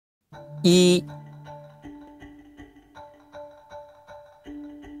1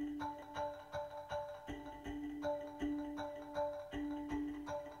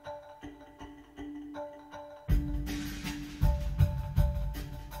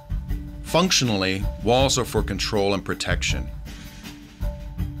 Functionally, walls are for control and protection,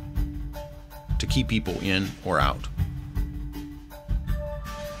 to keep people in or out.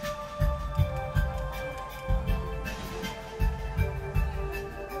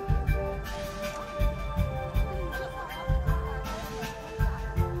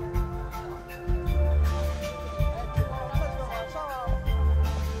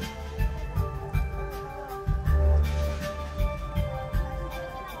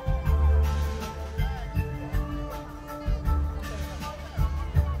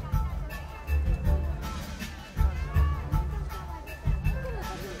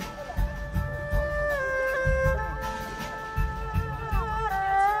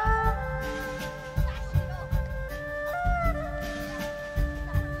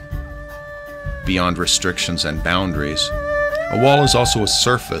 Beyond restrictions and boundaries, a wall is also a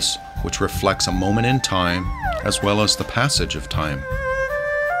surface which reflects a moment in time as well as the passage of time.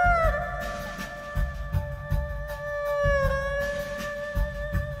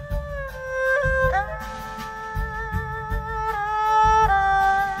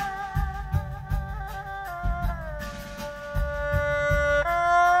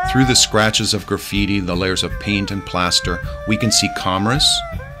 Through the scratches of graffiti, the layers of paint and plaster, we can see commerce,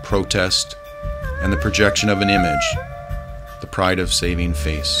 protest, and the projection of an image, the pride of saving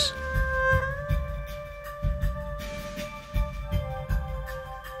face.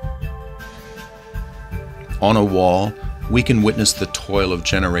 On a wall, we can witness the toil of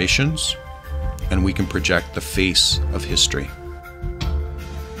generations, and we can project the face of history.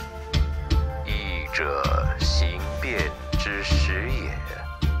 义者行变之时也，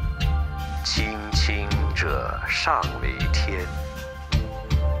轻轻者上为天。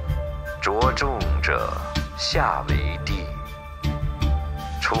 着重者下为地，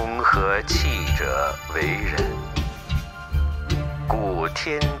冲和气者为人。故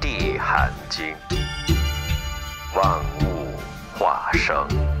天地罕经，万物化生。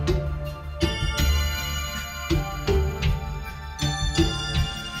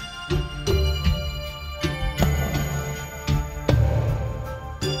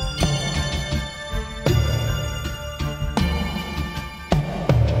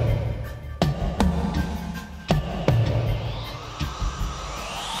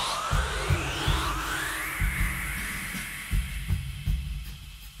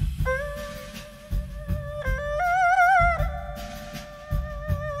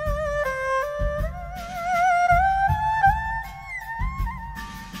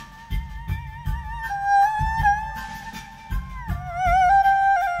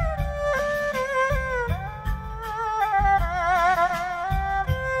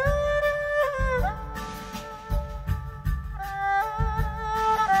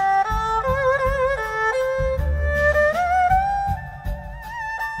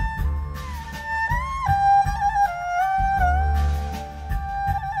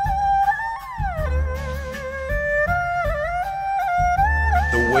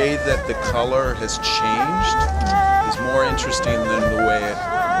 The way that the color has changed is more interesting than the way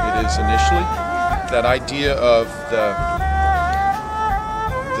it is initially. That idea of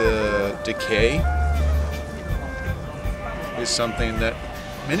the decay is something that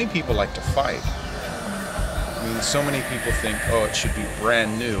many people like to fight. I mean, so many people think, oh, it should be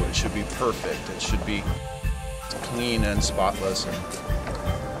brand new, it should be perfect, it should be clean and spotless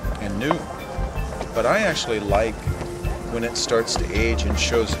and new. But I actually like when it starts to age and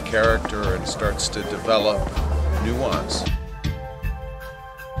shows character and starts to develop nuance.